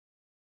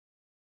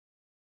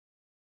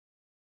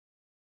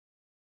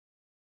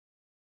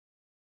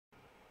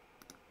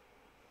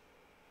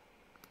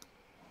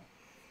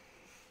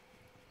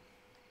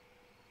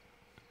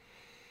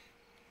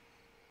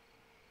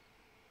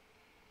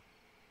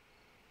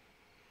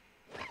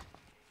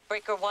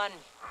Breaker 1,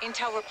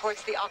 Intel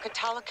reports the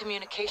Akatala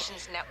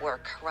Communications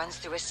Network runs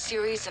through a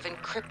series of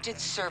encrypted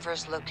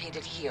servers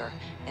located here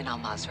in Al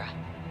Mazrah.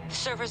 The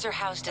servers are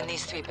housed in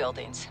these 3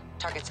 buildings,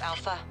 targets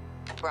Alpha,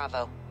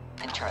 Bravo,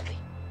 and Charlie.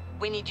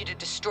 We need you to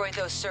destroy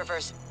those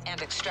servers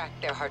and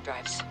extract their hard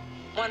drives.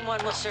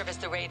 1-1 will serve as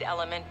the raid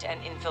element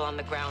and infill on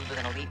the ground with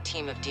an elite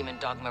team of Demon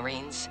Dog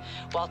Marines,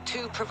 while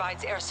 2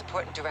 provides air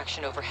support and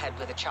direction overhead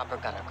with a chopper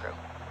gunner crew.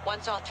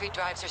 Once all 3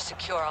 drives are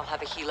secure, I'll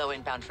have a helo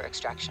inbound for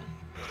extraction.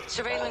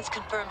 Surveillance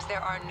confirms there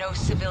are no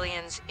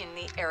civilians in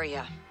the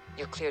area.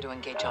 You're clear to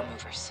engage all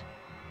movers.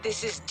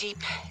 This is deep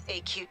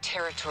AQ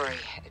territory.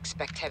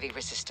 Expect heavy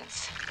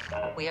resistance.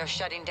 We are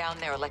shutting down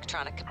their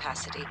electronic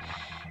capacity.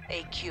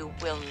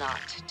 AQ will not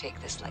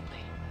take this lightly.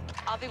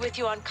 I'll be with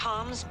you on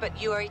comms,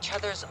 but you are each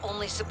other's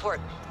only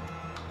support.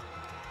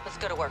 Let's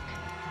go to work.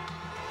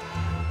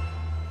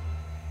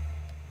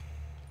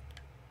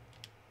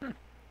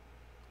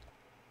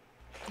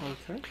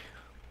 Okay.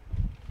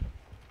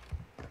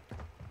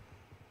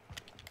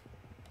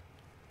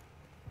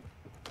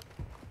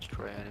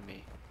 Destroy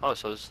enemy. Oh,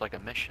 so this is like a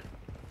mission.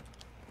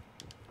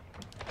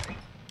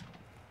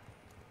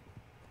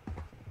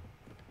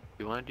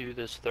 You want to do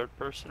this third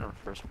person or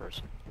first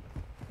person?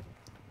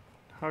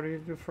 How do you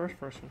do first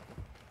person?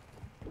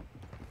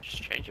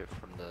 Just change it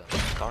from the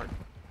start.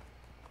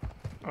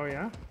 Oh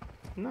yeah?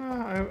 No,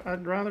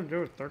 I'd rather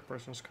do it third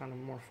person. It's kind of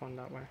more fun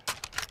that way.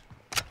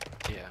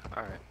 Yeah,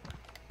 alright.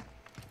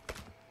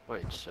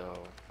 Wait,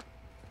 so...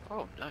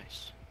 Oh,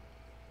 nice.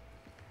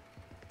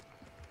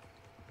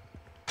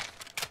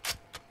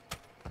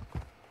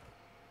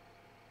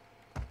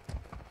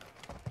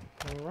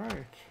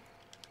 Alright.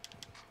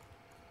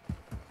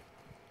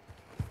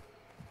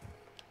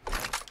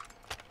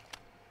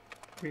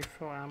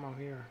 Refill ammo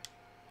here.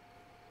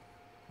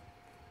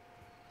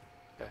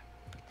 Okay.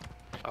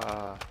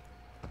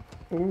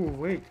 Oh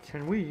wait,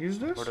 can we use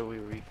this? Where do we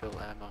refill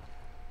ammo?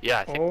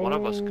 Yeah, I think one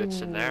of us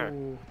gets in there.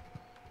 You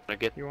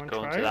wanna Go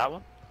try into it? that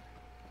one?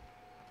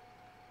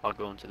 I'll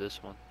go into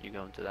this one. You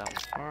go into that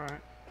one.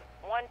 Alright.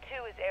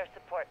 1-2 is air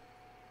support.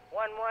 1-1,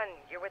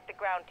 you're with the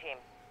ground team.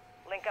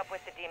 Link up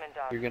with the Demon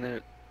Dog. You're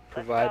gonna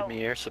provide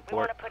me air We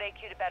support. want to put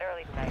AQ to bed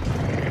early tonight.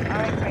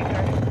 Alright,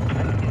 Breaker.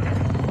 Let's do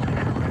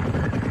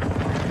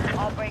this.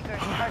 All Breakers,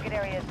 target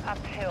area is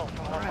uphill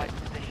from 1-1's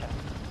position.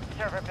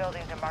 Server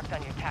buildings are marked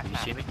on your tac You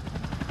map. see me?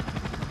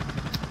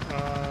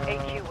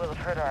 AQ will have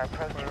heard our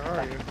approach and where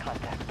are you? conducted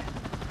contact.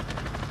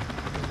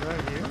 Is that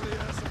you?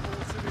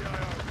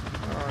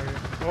 Where are you?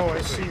 Oh,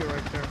 I see you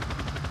right there.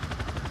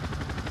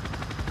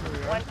 There we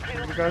are.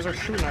 1-2, You guys are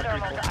shooting at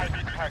thermal people. to ID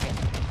target.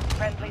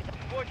 Friendlies,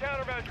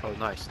 Oh,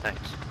 nice,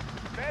 thanks.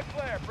 Bad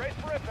flare, brace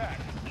for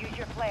impact. use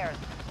your flares.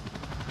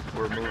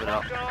 We're moving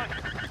up.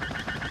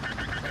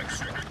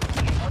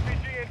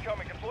 RPG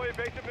incoming, deploy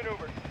evasive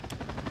maneuvers.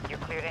 You're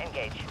clear to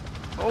engage.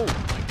 Oh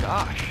my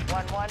gosh.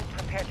 1-1,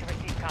 prepare to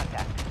receive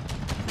contact.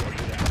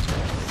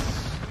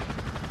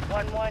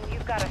 1-1,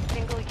 you've got a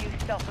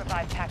single-use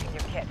self-revive pack in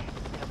your kit.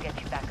 It'll get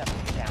you back up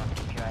if you're down.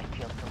 Keep your eyes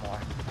peeled for more.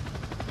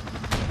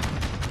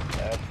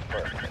 That's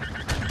perfect.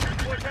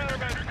 Deploy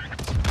countermeasures.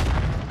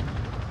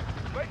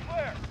 Brace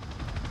flare.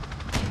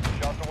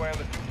 Shots away on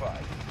the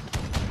 2-5.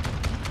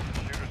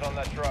 Shooters on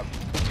that truck.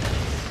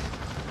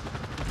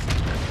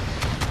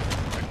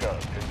 Good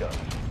guns, good guns.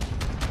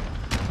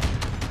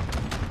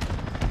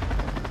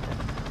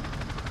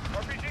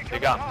 RPG They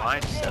got coming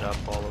mines hot. set up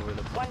all over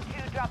the place.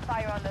 1-2, drop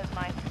fire on those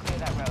mines to clear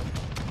that road.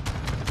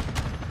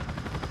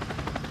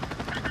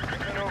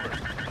 Maneuvers.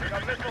 They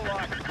got missile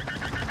lock.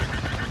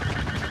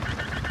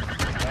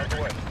 Out the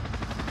way.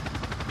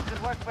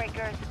 Good work,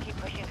 Breakers. Keep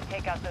pushing to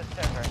take out those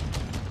servers.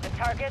 The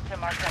targets are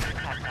marked on your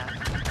tac map.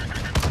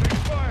 Big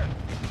fire.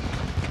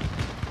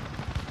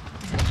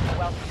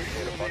 Well, We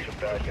hit a bunch of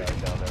bad guys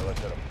down there. Let's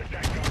hit them.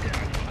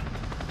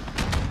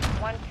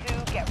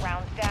 1-2, get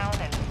rounds down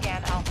and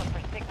scan Alpha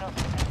for signals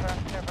to confirm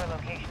server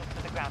locations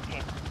for the ground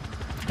team.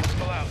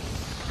 Missile out.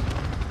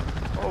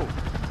 Oh,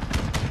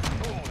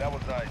 Ooh, that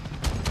was nice.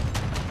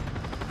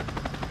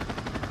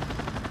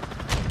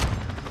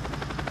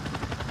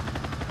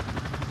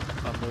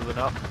 I'm moving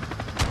up.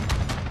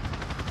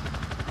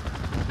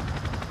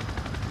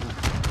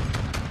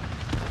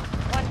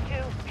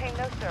 1-2, ping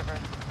those servers.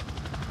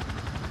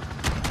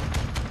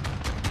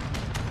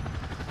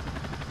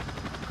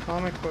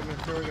 Comm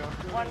equipment, here we go.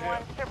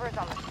 1-1, servers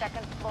on the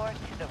 2nd floor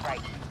to the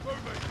right.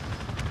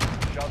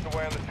 Shots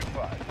away on the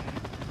 2-5.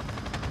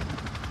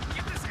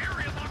 Get this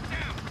area locked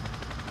down!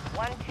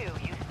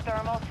 1-2, use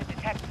thermal to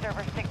detect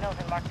server signals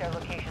and mark their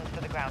locations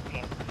for the ground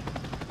team.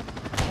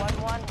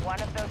 1-1,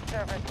 one of those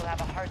servers will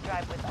have a hard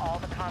drive with all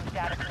the comms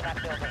data for that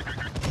building.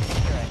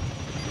 Secure it.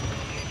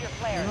 Use your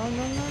flares. No.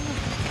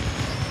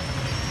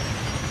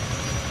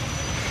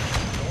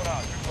 Going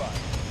on, 2-5.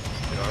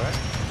 You alright?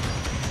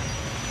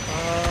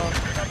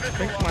 I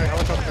think my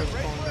helicopter is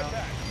going down.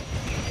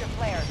 Use your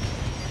flares.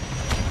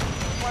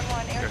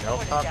 1-1, air Your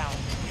support is helicopter? down.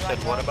 You said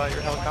what about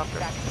your helicopter?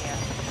 I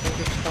think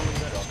it's coming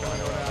down. It's going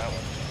over that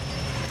one.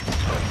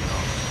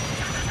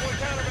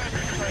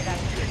 Deploy that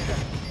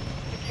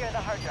secure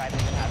the hard drive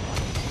if you have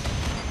one.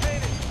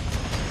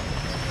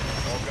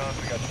 All guns,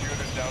 we got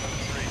shooters down in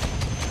the street.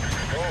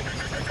 Oh,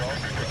 that's all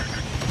zero.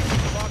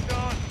 Locked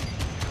on.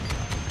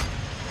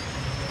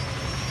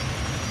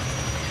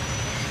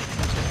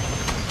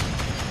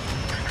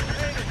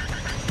 David,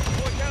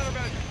 deploy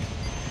countermeasures.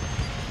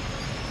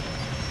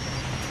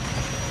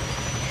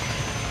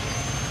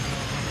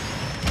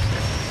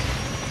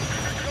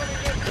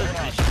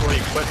 Destroy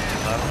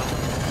equipment.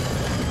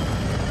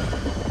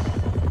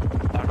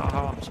 I don't know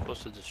how I'm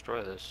supposed to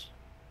destroy this.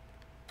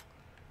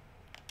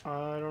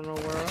 I don't know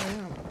where I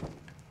am.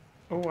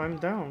 Oh, I'm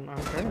down.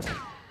 I'm dead.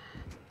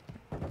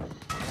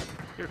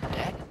 You're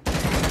dead?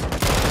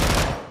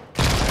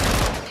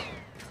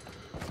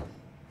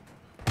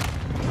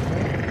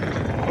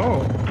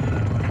 Oh,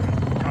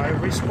 I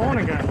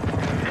respawn again.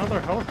 Another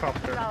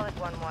helicopter. Solid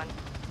 1-1.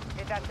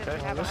 Did that system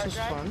Oh, have a this hard is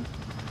drive? fun.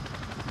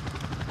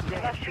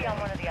 It must be on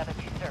one of the other 2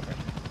 servers.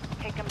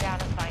 Take them down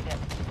and find it.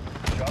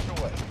 Shot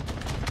away.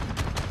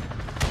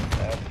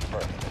 That's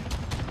perfect.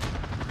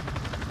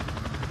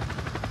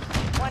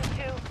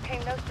 1-2, ping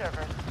those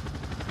servers.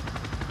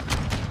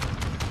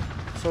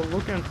 So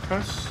look and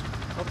press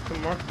up to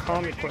mark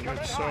comm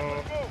equipment. So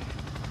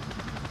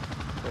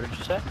What did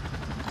you say?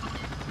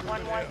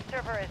 1-1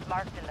 server is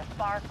marked in the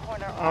far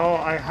corner. oh,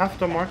 off I have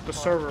to mark the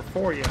server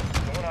for you.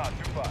 Going on,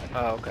 2-5.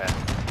 Oh, okay.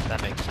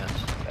 That makes sense.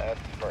 That's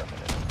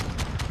perfect.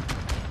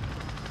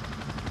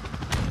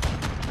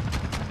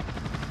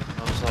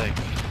 I was like,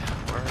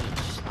 where is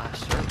this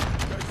last server?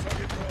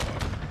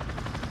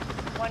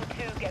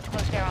 1-2, get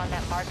close there on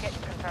that market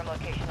and confirm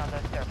location on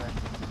those servers.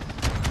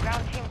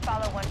 Ground team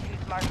follow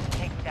 1-2's mark and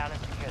take them down and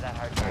secure that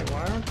hard Hey, drive.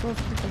 why aren't those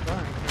people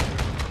dying?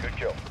 Good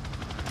kill.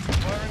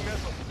 Firing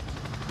missile.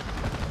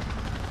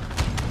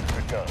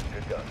 Good guns,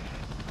 good guns.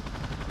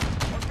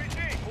 RPG,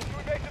 move to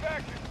evasive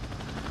action.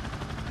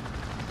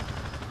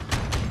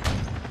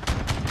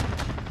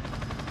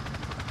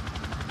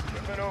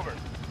 Shipment over.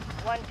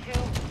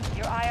 1-2,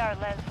 your IR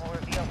lens will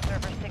reveal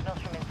server signals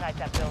from inside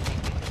that building.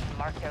 Use it to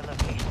mark their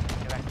locations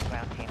and direct the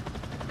ground team.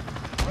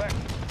 Correct.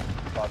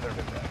 Positive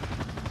impact.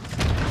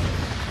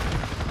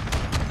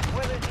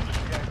 We're losing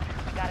shooters.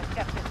 We gotta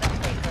step this up,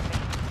 Baker.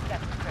 Mission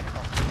success is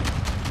critical.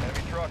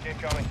 Enemy truck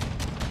incoming.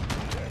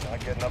 They're not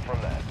getting up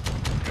from that.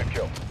 Good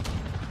kill.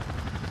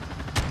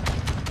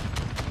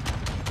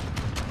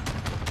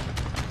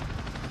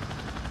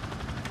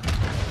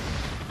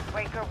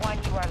 Breaker 1,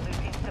 you are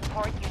losing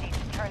support. You need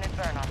to turn and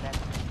burn on this.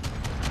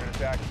 Good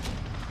attack.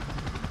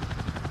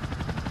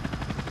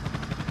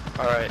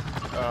 Alright,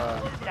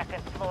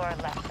 Second floor,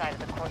 left side of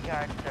the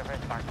courtyard. Server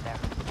is marked there.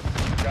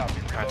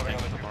 Copy. trying to Reloading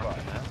think on the of the mark 2-5.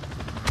 on that.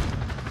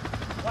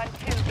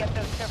 1-2, get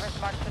those servers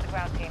marked for the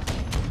ground team.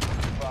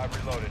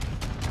 2-5 reloaded.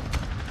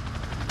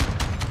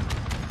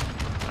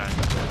 Alright,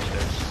 go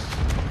upstairs.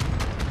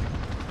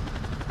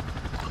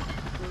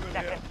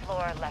 Second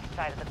floor, left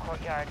side of the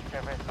courtyard.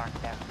 Server is marked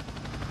there.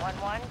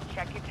 1-1,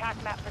 check your TAC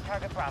map for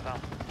target Bravo.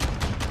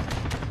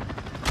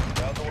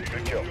 Down the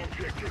good kill.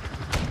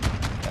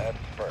 That's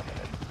perfect.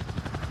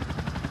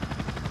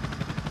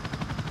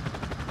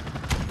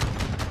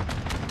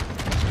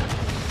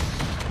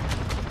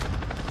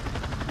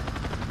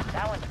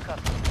 That one's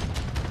cooked.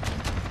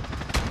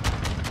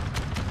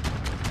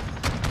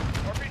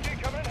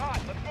 RPG coming in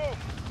hot. Let's move.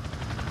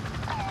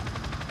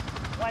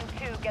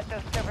 1-2, get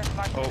those servers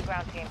marked for Oh. the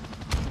ground team.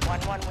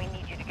 1-1, we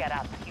need you to get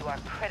up. You are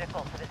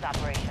critical to this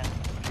operation.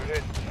 Good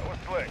hit. That was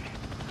slick.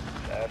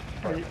 That's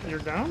Are you, perfect. you're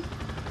down?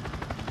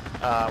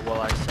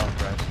 Well, I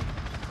self-res.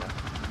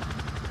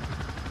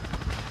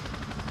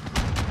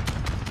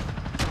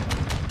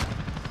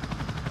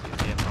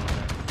 Give me a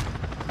moment.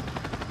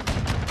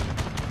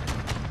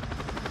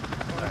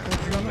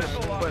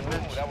 Missile lock.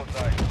 Equipment. Ooh, that was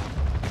nice.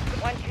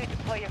 1-2,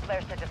 deploy your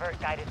flares to divert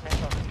guided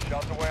missiles.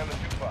 Shots away on the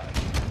 2-5.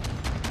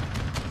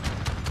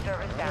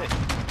 Servers down. Alright.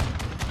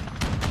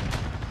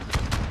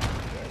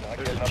 They're not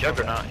There's getting a up from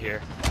juggernaut that.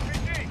 here.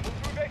 RPG, move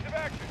to evasive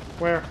action.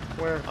 Where?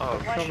 Oh,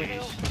 Show me.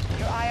 1-2,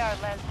 your IR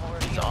lens will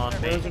reveal He's on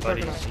server me, signals but from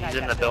he's inside in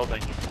that the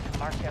building. Use it to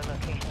mark their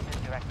locations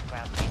and direct the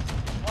ground team.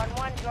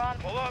 1-1, draw.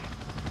 Pull up.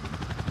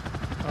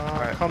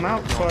 Alright, Come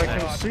out so I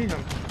can see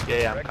him.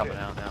 Yeah, I'm coming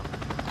out now.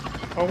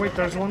 Oh wait,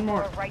 there's one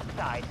more. Right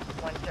side,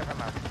 1 server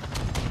marked.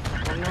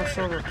 One more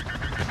server.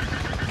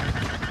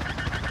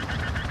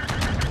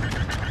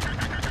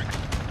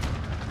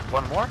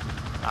 One more?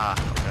 Ah,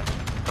 okay.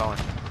 Going.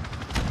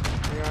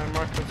 Yeah, I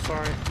marked it,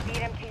 sorry. Feed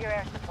him to your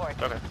air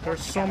support. Okay.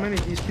 There's so many.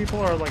 These people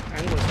are like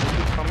endless. They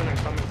keep coming and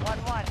coming.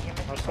 1-1, you're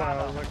missing That's why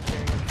I was Bravo. like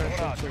paying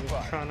attention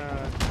to trying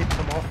to keep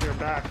them off your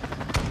back.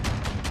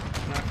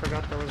 And I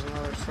forgot there was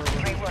another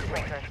server. Great work,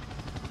 Breakers.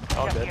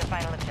 All Jump to good. your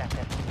final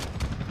objective.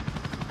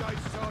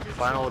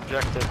 Final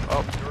objective.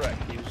 Oh,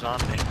 Direct. he was on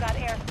me. You've got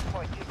air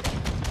support, use it.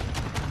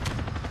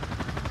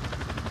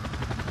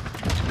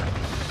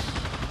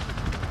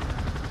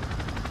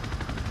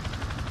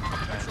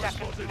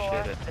 Second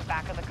floor, Shit it. to the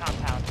back of the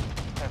compound.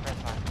 Server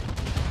is marked.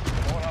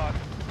 Going hot.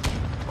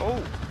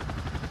 Oh,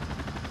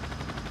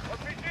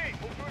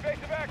 RPG, move to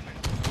evasive action.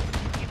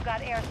 You've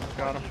got air support,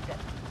 Got him. use it.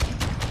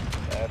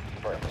 That's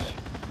perfect.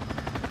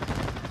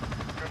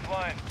 Good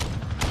flying.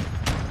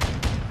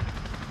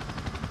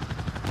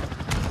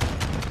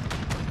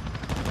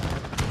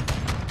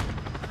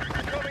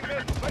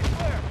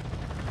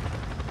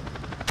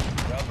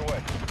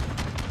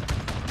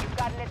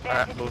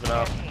 Advantage moving to your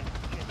up. team.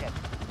 Use it.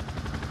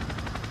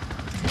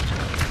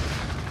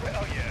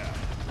 Hell yeah.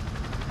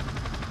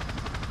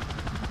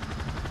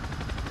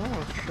 Oh,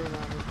 let's shoot at me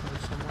from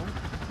somewhere.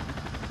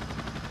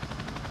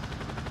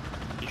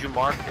 Did you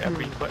mark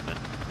every equipment?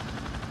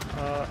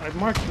 I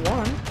marked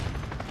one,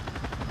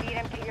 Feed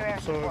him to your air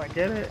so support.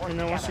 get it, Work and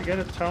then once you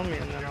together. get it, tell me,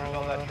 and then I'll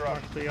on that truck.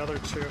 mark the other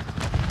two.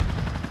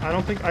 I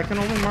don't think I can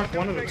only mark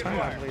one at a time,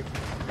 I believe.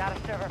 Got a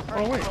server first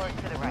Oh wait, floor to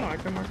the no, right. I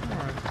can mark more.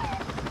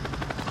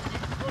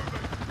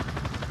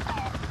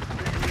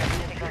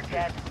 Signal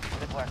dead.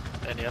 Good work.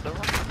 Any other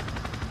one?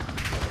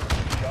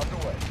 Shots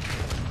away.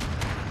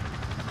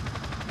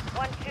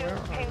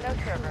 1-2, ping those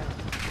servers.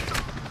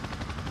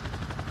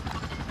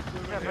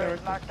 Server Yeah,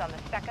 is marked on the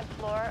second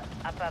floor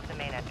above the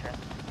main entrance.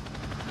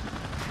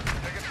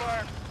 Taking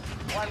fire.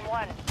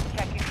 1-1,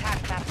 check your tac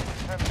map to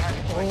confirm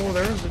target Oh, position.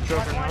 there's the 1-1,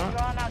 juggernaut.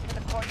 draw him out to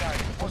the courtyard.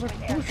 I was like, Work with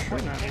who's air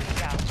support shooting at me? taking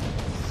down.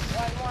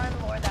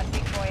 1-1, lure that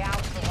big boy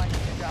out for one to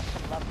drop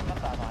some love from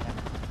above on him.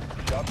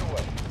 Shots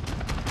away.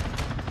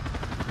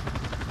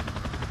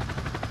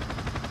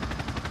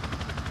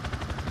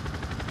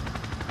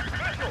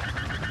 Missile!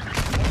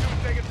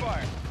 1-2 taking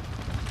fire.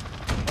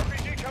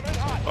 RPG coming in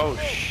hot. Oh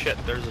shit,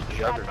 there's a Got an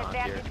juggernaut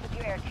here. advantage with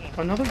your air team.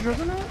 Another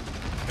juggernaut?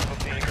 Missile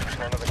team in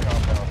front of the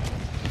compound.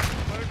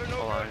 Flares are no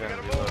Hold on, I good. We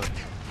gotta gotta reload. move.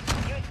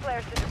 Use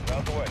flares to defuse.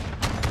 Round away.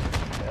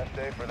 Last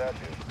day for that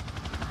dude.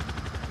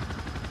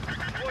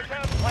 Deploy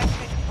down.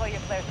 1-2, deploy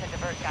your flares to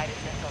divert guided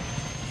missiles.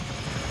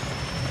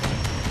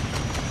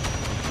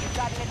 You've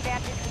got an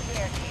advantage with your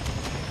air team.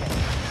 Use it.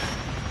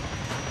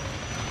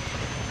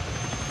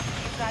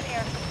 You've got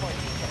air support.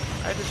 Use it.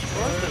 I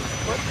destroyed this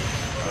equipment.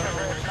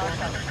 Server is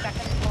marked on the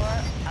second floor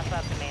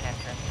above the main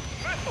entrance.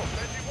 Missile!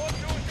 Sentry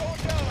 1-2 is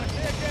going down. I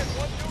say again,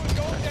 1-2 is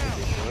going down.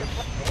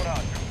 Going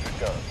on. Good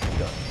gun. Good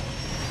gun.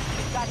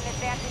 You've got an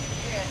advantage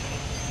with your air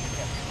team. Use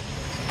it.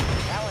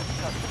 That one's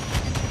cooked.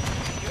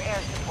 Use your air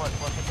support.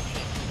 Work with the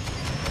team.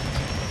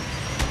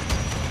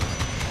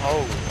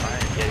 Oh, I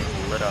am getting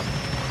lit up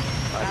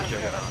by Got the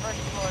a server juggernaut.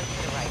 first floor to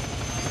the right.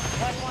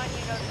 1-1,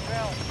 you know the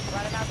drill.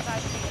 Run him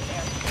outside to get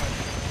air support.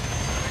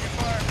 Taking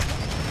fire.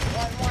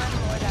 1-1,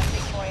 lure that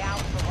big boy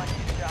out for one to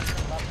drop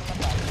some love from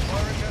above.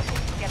 Firing missile.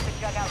 Get the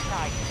jug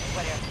outside. This is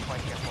what air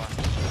support's here for.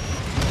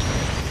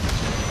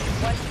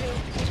 1-2,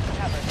 keep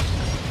covered.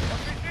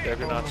 RPG.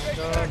 Juggernaut's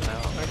God, dead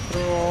now. I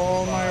threw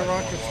all my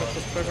rockets at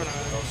this juggernaut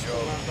and it's still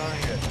not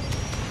dying.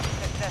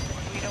 Success is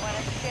sweeter when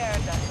it's shared.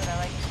 That's what I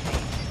like to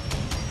see.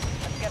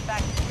 Let's get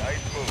back to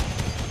Nice move.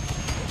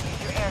 use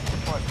your air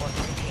support. Work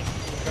with the team.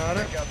 Got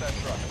it? Take out that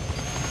truck.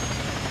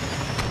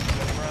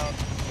 Send around.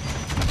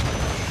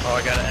 Oh,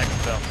 I got an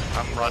exfil.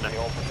 I'm running. He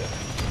opened it.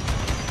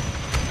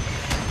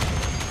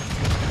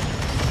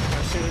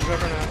 I see the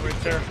juggernaut right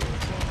there.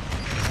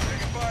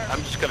 Taking fire.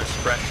 I'm just gonna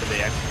sprint to the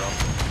exfil.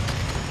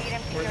 Feed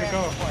him to Where'd your he air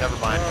go? support. Never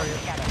mind. Where are you?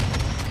 Together.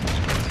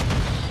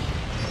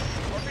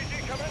 RPG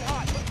coming in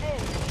hot. Let's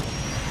move.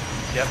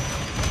 Yep.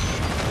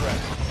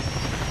 Correct.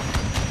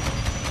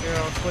 Here,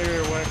 I'll clear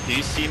your way. Do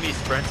you see me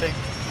sprinting?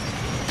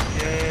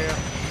 Yeah.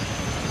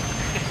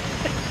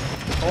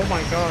 Oh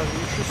my god,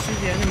 you should see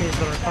the enemies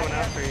that are coming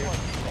after you.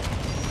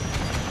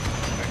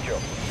 Good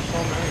job. So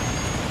many.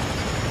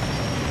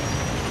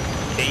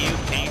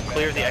 Can you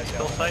clear the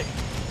exfil site?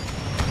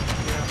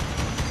 Yeah.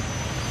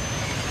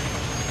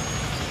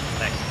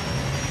 Thanks.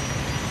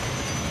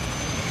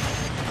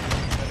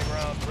 Sending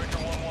around. Breaker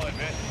 1-1.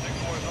 Vince,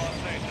 6-4 is on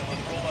station.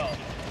 Let's roll out.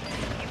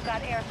 You've got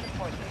air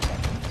support. Use it.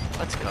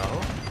 Let's go.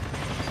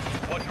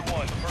 Watcher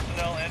 1.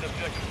 Personnel and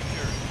objective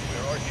secured.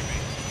 They're RTB.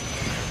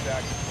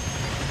 Jack.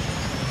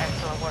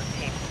 Excellent work,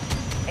 team.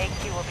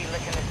 AQ will be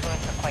licking this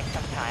wound for quite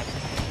some time.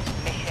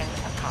 Mission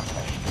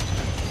accomplished.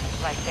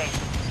 Flight safe.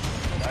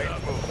 Nice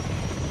move.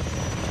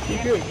 Feed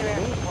him to your air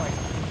support.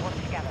 Work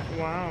together.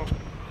 Wow.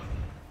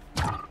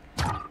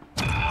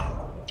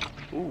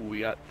 Ooh, we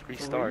got 3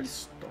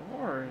 stars. 3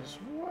 stars?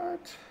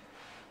 What?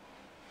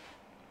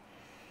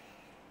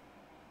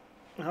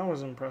 That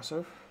was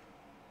impressive.